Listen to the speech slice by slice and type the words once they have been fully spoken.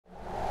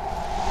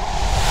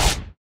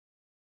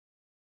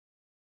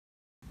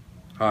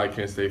Hi,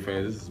 Kent State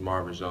fans. This is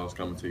Marvin Jones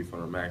coming to you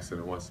from the Max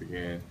Center once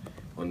again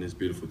on this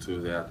beautiful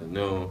Tuesday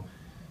afternoon.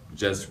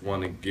 Just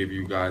want to give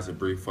you guys a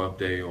brief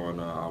update on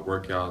our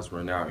workouts.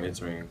 We're now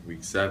entering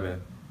week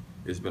 7.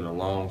 It's been a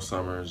long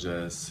summer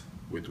just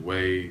with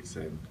weights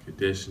and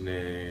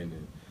conditioning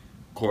and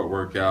court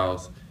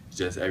workouts.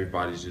 Just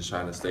everybody's just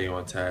trying to stay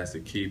on task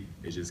to keep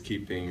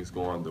things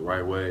going the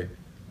right way.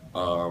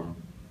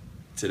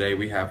 Today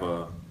we have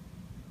a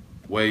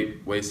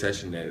weight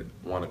session at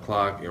 1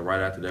 o'clock, and right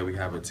after that we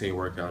have a team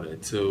workout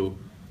at 2,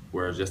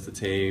 where just the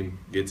team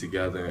get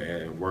together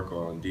and work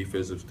on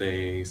defensive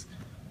things,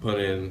 put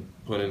in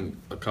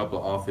a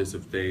couple of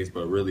offensive things,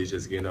 but really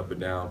just getting up and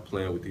down,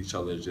 playing with each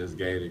other, just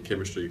gaining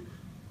chemistry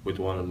with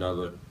one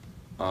another.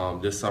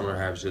 This summer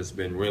has just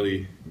been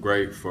really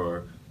great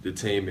for the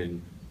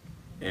team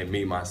and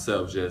me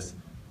myself, just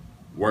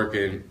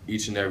working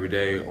each and every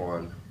day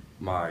on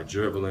my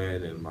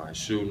dribbling and my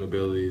shooting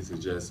abilities,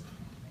 and just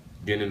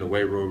getting in the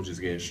weight room, just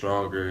getting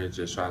stronger, and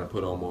just trying to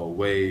put on more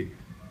weight,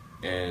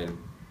 and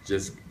it's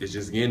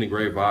just getting a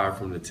great vibe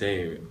from the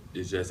team.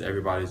 It's just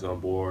everybody's on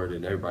board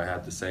and everybody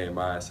have the same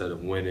mindset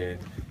of winning.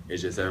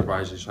 It's just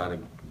everybody's just trying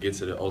to get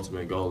to the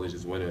ultimate goal, is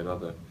just winning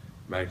another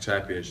MAC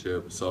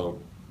championship. So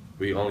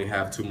we only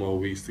have 2 more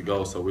weeks to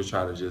go, so we're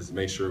trying to just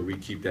make sure we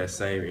keep that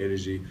same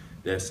energy,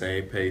 that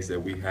same pace that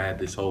we had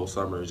this whole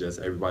summer. Just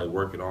everybody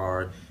working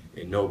hard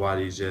and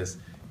nobody just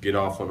get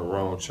off on the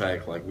wrong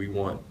track. Like, we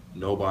want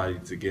nobody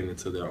to get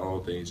into their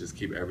own thing, just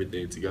keep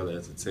everything together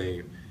as a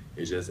team.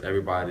 It's just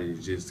everybody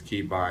just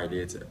keep buying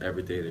into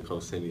everything that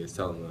Coach Cindy is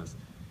telling us.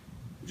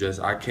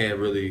 I can't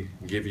really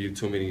give you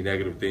too many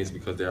negative things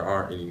because there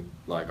aren't any.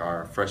 Like,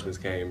 our freshmen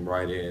came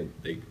right in,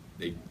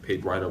 they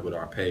picked right up with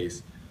our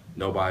pace.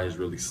 Nobody's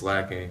really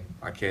slacking.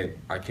 I can't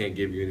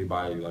give you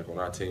anybody like on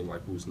our team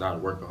like who's not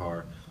working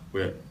hard.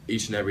 Where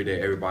each and every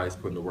day everybody's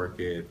putting the work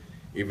in,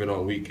 even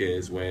on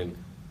weekends when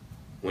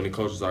the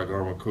coaches are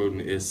going recruiting.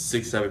 It's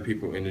 6-7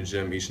 people in the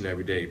gym each and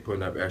every day,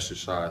 putting up extra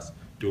shots,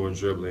 doing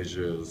dribbling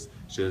drills,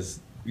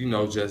 just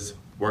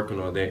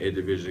working on their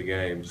individual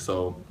games.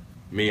 So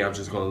me, I'm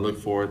just going to look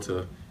forward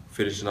to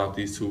finishing off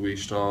these 2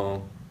 weeks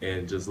strong,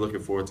 and just looking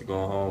forward to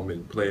going home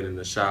and playing in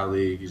the Shy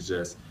League. It's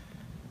just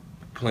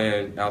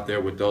playing out there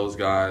with those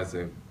guys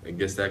and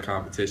against that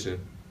competition.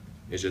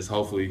 It's just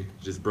hopefully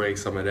just bring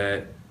some of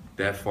that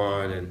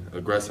fun and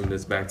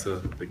aggressiveness back to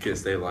the Kent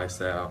State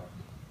lifestyle.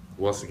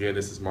 Once again,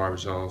 this is Marvin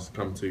Jones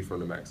coming to you from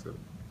the Max Center.